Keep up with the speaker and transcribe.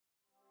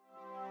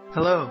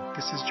Hello,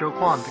 this is Joe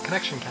Kwan, the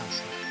Connection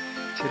Counselor.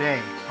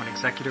 Today on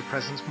Executive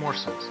Presence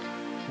Morsels,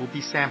 we'll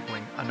be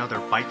sampling another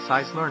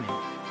bite-sized learning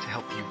to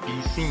help you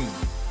be seen,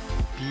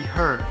 be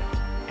heard,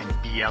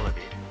 and be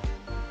elevated.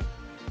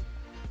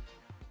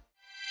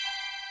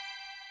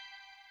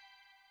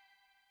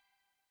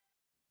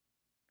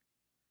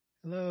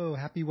 Hello,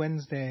 happy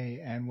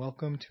Wednesday, and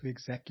welcome to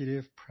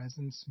Executive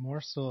Presence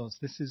Morsels.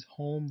 This is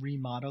Home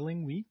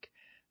Remodeling Week.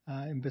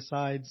 And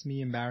besides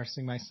me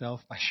embarrassing myself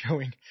by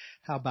showing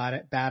how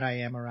bad I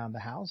am around the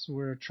house,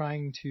 we're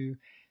trying to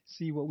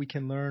see what we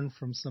can learn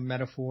from some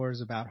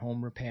metaphors about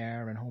home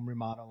repair and home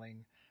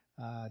remodeling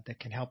that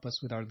can help us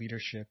with our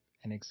leadership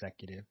and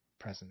executive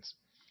presence.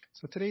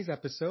 So today's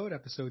episode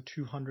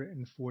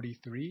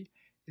 243,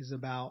 is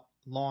about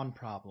lawn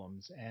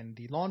problems. And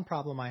the lawn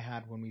problem I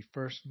had when we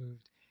first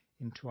moved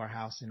into our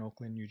house in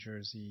Oakland, New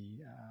Jersey,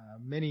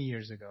 many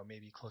years ago,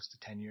 maybe close to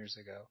 10 years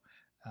ago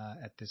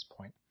at this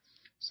point.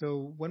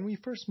 So when we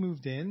first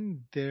moved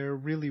in, there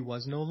really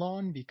was no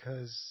lawn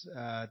because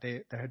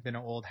there had been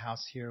an old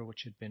house here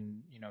which had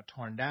been,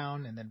 torn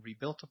down and then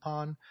rebuilt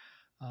upon.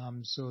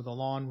 So the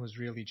lawn was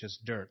really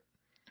just dirt.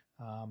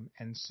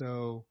 And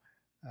so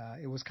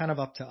it was kind of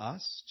up to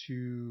us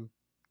to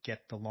get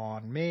the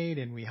lawn made,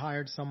 and we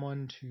hired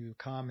someone to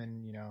come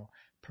and,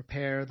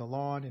 prepare the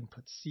lawn and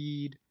put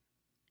seed,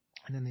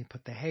 and then they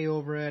put the hay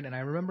over it. And I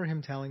remember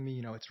him telling me,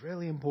 it's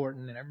really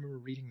important, and I remember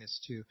reading this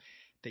too,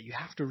 that you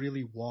have to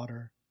really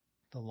water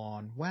the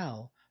lawn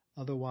well,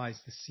 otherwise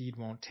the seed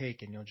won't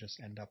take and you'll just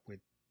end up with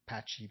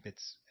patchy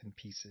bits and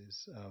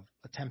pieces of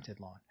attempted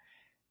lawn.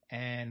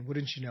 And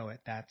wouldn't you know it,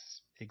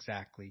 that's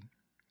exactly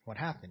what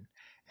happened.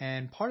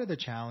 And part of the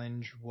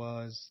challenge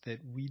was that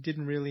we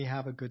didn't really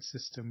have a good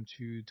system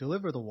to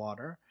deliver the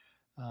water.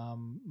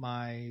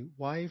 My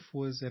wife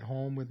was at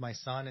home with my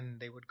son, and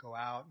they would go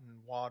out and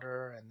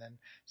water, and then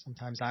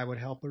sometimes I would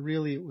help, but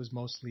really it was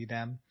mostly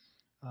them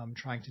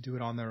trying to do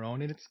it on their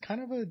own. And it's kind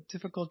of a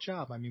difficult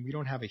job. I mean, we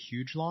don't have a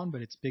huge lawn,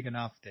 but it's big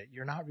enough that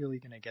you're not really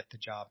going to get the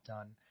job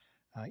done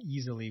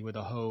easily with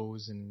a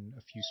hose and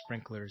a few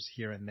sprinklers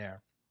here and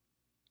there.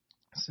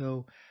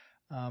 So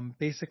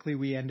basically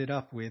we ended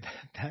up with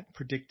that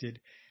predicted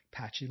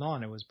patchy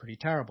lawn. It was pretty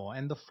terrible.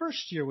 And the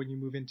first year when you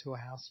move into a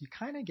house, you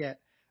kind of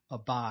get a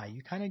buy.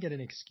 You kind of get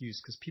an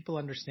excuse because people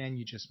understand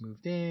you just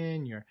moved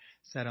in, you're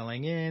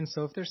settling in.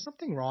 So if there's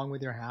something wrong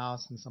with your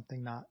house and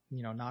something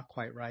not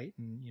quite right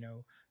and,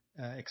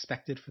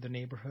 expected for the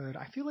neighborhood,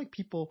 I feel like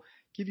people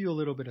give you a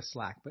little bit of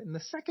slack. But in the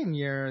second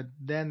year,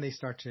 then they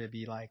start to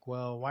be like,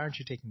 well, why aren't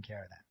you taking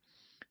care of that?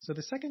 So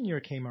the second year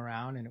came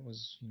around and it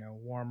was,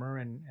 warmer,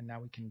 and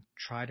now we can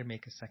try to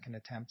make a second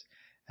attempt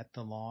at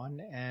the lawn.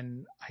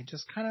 And I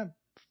just kind of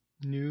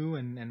knew,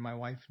 and my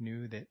wife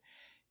knew, that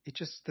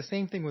the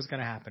same thing was going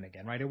to happen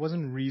again, right? It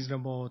wasn't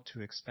reasonable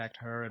to expect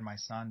her and my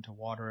son to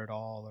water it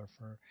all, or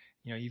for,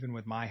 even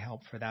with my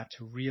help, for that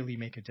to really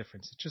make a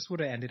difference. It just would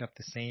have ended up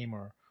the same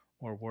or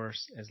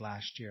worse as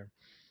last year.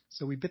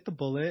 So we bit the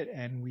bullet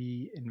and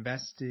we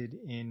invested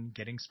in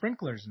getting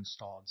sprinklers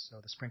installed. So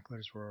the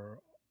sprinklers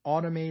were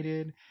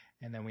automated,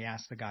 and then we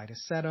asked the guy to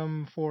set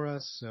them for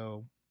us.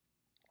 So,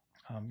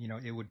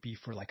 it would be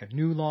for like a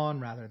new lawn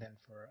rather than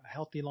for a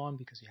healthy lawn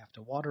because you have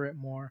to water it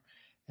more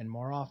and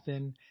more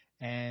often.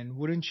 And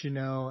wouldn't you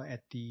know,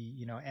 at the,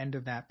 end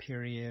of that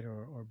period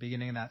or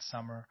beginning of that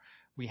summer,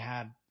 we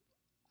had,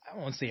 I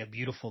won't say a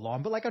beautiful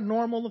lawn, but like a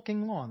normal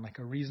looking lawn, like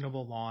a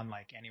reasonable lawn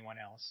like anyone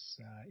else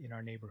in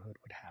our neighborhood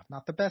would have.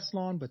 Not the best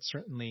lawn, but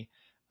certainly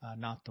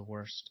not the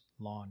worst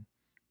lawn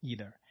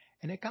either.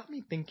 And it got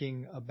me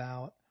thinking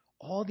about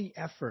all the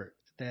effort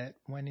that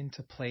went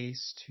into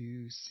place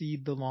to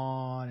seed the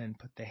lawn and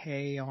put the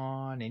hay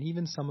on and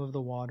even some of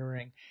the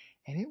watering.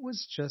 And it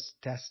was just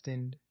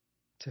destined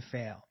to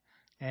fail.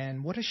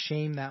 And what a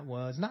shame that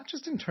was, not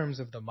just in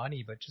terms of the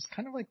money, but just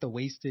kind of like the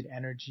wasted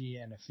energy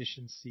and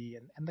efficiency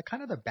and the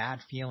kind of the bad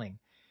feeling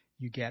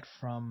you get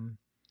from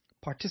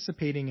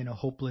participating in a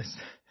hopeless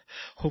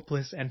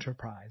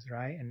enterprise,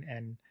 right?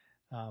 And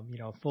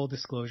full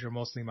disclosure,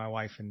 mostly my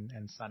wife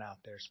and son out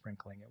there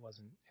sprinkling. It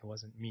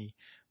wasn't me.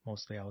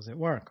 Mostly I was at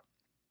work.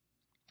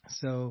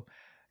 So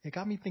it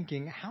got me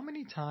thinking, how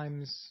many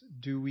times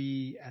do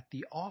we at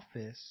the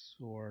office,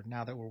 or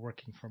now that we're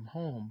working from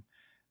home,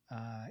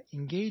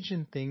 engage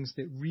in things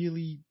that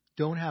really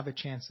don't have a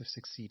chance of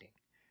succeeding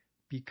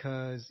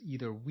because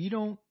either we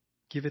don't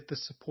give it the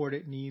support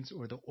it needs,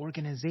 or the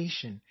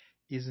organization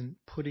isn't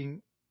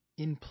putting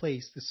in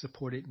place the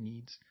support it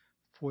needs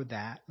for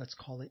that, let's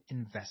call it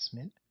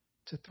investment,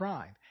 to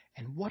thrive.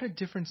 And what a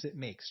difference it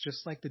makes,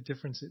 just like the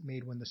difference it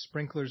made when the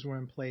sprinklers were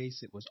in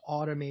place. It was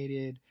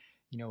automated,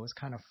 it was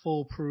kind of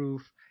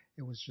foolproof.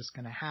 It was just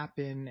going to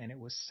happen and it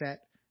was set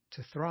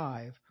to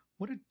thrive.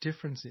 What a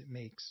difference it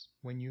makes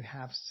when you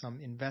have some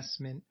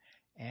investment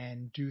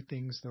and do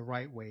things the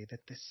right way,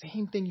 that the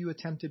same thing you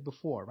attempted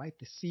before, right?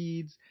 The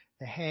seeds,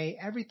 the hay,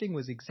 everything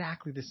was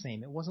exactly the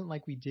same. It wasn't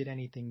like we did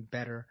anything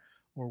better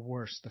or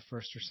worse the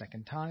first or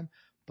second time,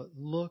 but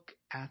look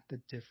at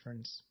the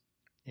difference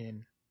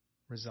in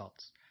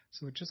results.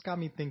 So it just got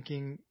me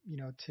thinking,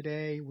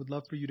 today would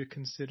love for you to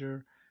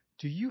consider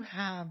do you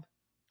have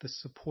the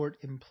support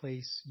in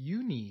place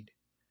you need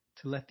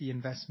to let the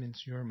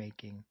investments you're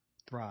making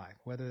thrive,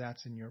 whether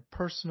that's in your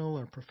personal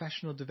or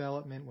professional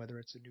development, whether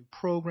it's a new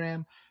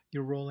program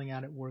you're rolling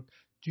out at work?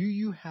 Do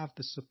you have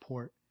the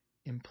support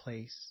in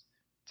place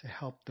to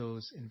help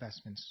those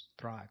investments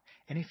thrive?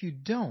 And if you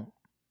don't,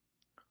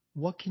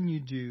 what can you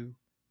do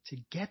to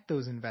get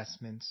those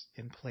investments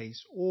in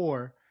place,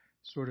 or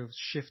sort of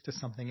shift to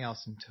something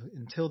else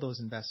until those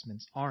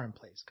investments are in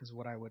place? Because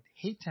what I would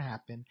hate to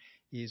happen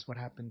is what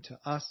happened to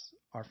us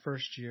our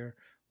first year,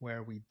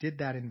 where we did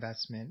that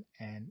investment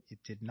and it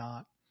did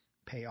not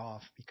pay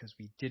off because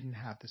we didn't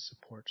have the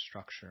support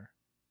structure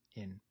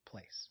in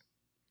place.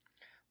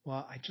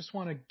 Well, I just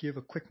want to give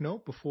a quick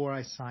note before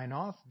I sign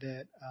off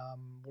that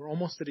we're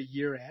almost at a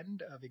year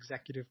end of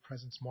Executive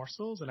Presence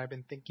Morsels, and I've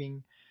been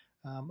thinking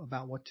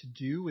about what to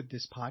do with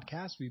this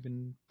podcast. We've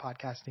been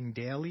podcasting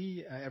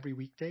daily every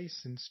weekday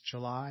since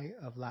July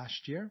of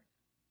last year,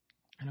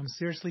 and I'm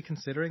seriously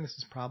considering, this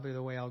is probably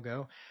the way I'll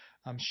go,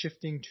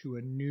 shifting to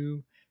a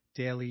new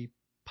daily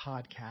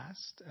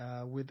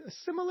podcast with a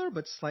similar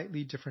but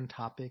slightly different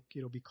topic.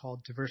 It'll be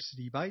called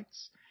Diversity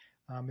Bites.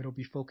 It'll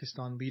be focused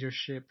on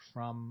leadership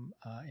from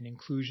an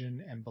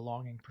inclusion and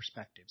belonging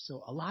perspective.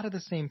 So a lot of the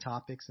same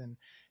topics, and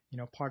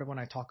part of when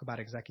I talk about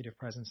executive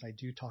presence, I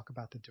do talk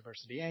about the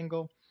diversity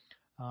angle.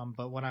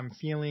 But what I'm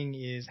feeling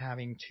is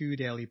having 2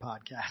 daily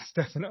podcasts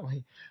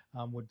definitely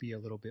would be a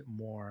little bit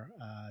more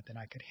than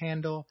I could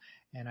handle.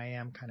 And I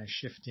am kind of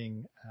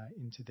shifting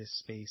into this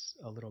space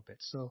a little bit.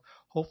 So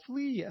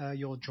hopefully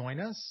you'll join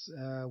us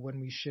when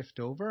we shift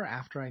over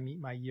after I meet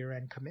my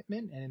year-end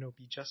commitment, and it'll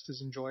be just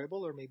as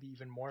enjoyable, or maybe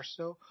even more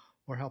so,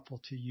 or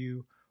helpful to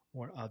you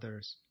or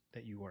others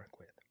that you work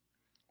with.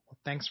 Well,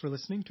 thanks for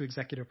listening to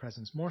Executive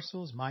Presence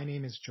Morsels. My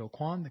name is Joe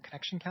Kwan, the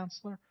Connection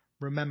Counselor.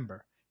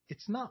 Remember,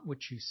 it's not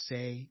what you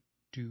say,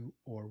 do,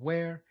 or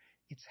wear.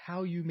 It's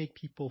how you make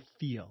people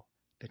feel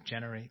that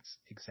generates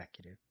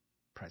executive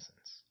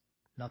presence.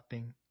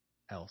 Nothing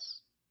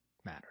else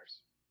matters.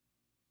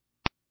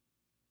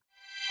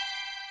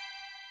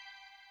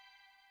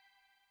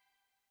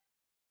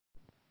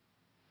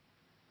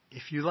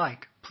 If you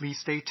like, please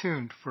stay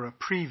tuned for a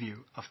preview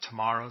of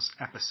tomorrow's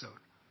episode,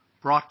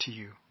 brought to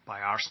you by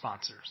our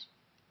sponsors.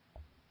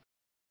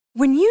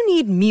 When you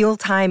need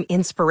mealtime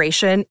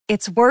inspiration,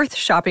 it's worth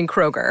shopping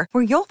Kroger,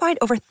 where you'll find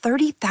over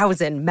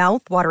 30,000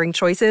 mouth-watering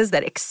choices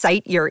that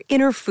excite your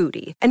inner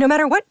foodie. And no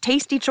matter what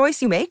tasty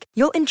choice you make,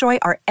 you'll enjoy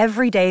our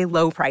everyday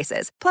low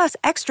prices, plus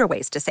extra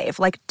ways to save,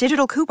 like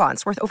digital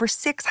coupons worth over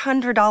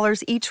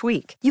 $600 each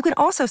week. You can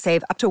also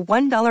save up to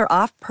 $1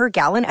 off per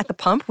gallon at the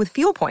pump with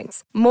fuel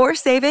points. More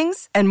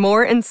savings and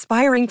more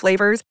inspiring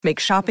flavors make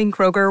shopping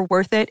Kroger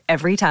worth it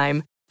every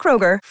time.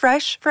 Kroger,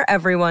 fresh for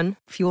everyone.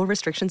 Fuel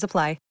restrictions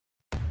apply.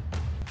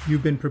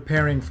 You've been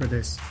preparing for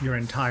this your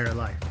entire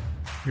life.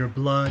 Your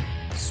blood,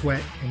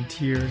 sweat, and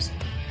tears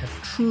have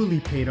truly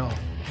paid off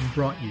and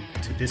brought you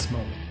to this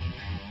moment.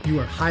 You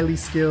are highly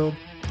skilled,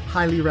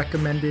 highly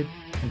recommended,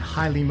 and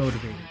highly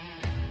motivated.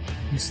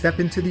 You step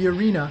into the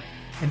arena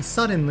and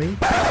suddenly...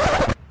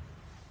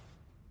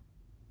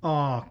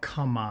 Oh,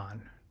 come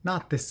on.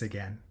 Not this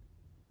again.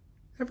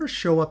 Ever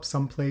show up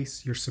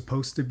someplace you're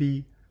supposed to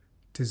be,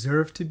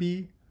 deserve to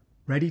be,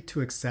 ready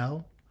to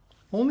excel,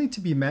 only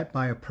to be met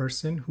by a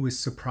person who is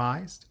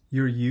surprised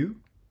you're you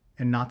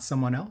and not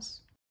someone else?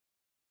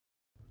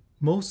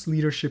 Most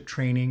leadership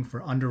training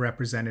for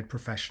underrepresented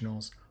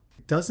professionals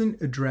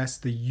doesn't address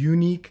the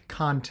unique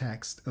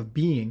context of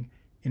being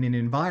in an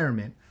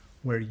environment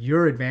where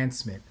your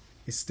advancement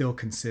is still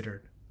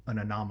considered an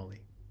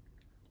anomaly.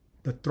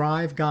 The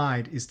Thrive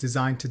Guide is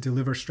designed to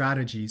deliver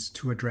strategies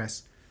to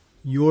address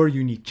your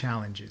unique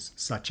challenges,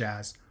 such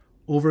as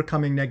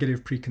overcoming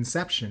negative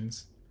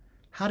preconceptions,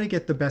 how to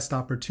get the best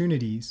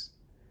opportunities,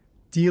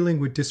 dealing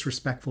with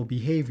disrespectful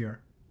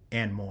behavior,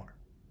 and more.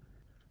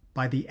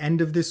 By the end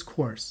of this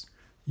course,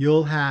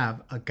 you'll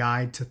have a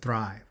guide to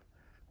thrive,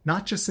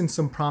 not just in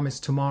some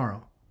promised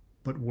tomorrow,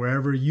 but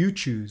wherever you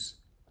choose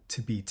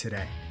to be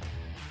today.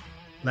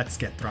 Let's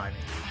get thriving.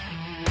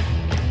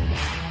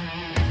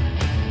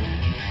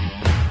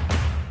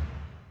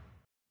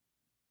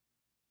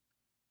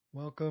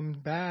 Welcome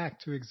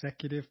back to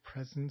Executive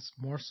Presence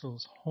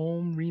Morsels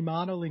Home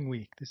Remodeling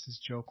Week. This is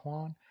Joe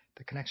Kwan,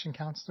 the Connection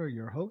Counselor,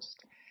 your host.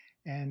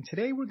 And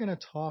today we're going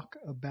to talk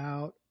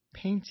about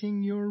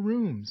painting your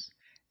rooms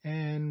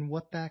and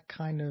what that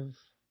kind of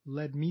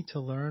led me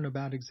to learn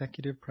about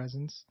executive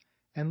presence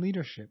and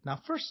leadership. Now,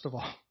 first of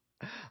all,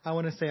 I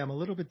want to say I'm a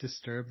little bit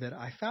disturbed that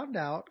I found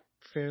out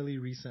fairly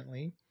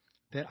recently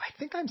that I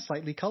think I'm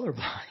slightly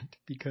colorblind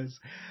because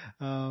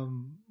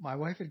my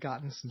wife had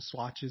gotten some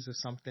swatches of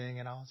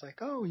something and I was like,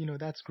 oh,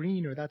 that's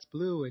green or that's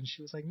blue. And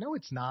she was like, no,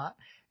 it's not.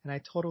 And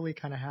I totally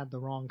kind of had the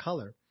wrong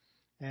color.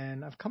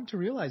 And I've come to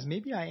realize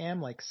maybe I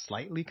am like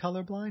slightly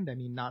colorblind. I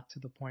mean, not to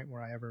the point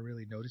where I ever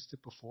really noticed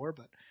it before,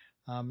 but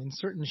in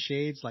certain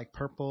shades like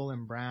purple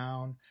and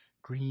brown,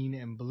 green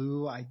and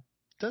blue, I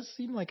does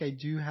seem like I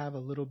do have a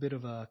little bit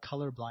of a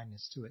color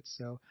blindness to it.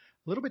 So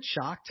a little bit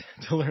shocked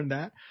to learn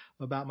that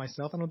about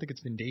myself. I don't think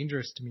it's been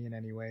dangerous to me in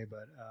any way,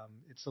 but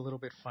it's a little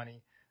bit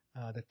funny,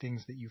 the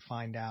things that you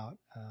find out,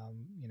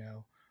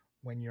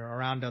 when you're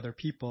around other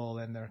people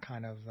and they're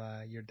kind of,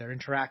 they're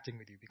interacting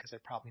with you, because I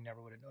probably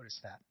never would have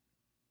noticed that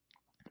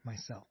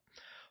myself.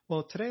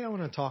 Well, today I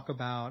want to talk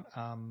about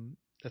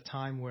the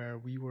time where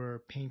we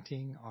were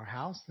painting our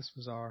house. This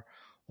was our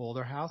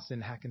older house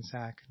in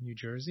Hackensack, New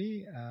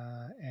Jersey.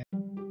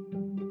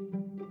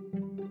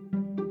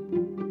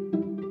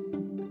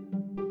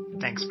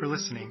 Thanks for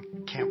listening.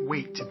 Can't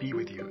wait to be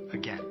with you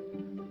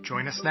again.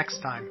 Join us next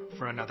time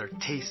for another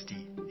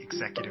tasty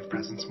Executive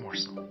Presence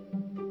morsel.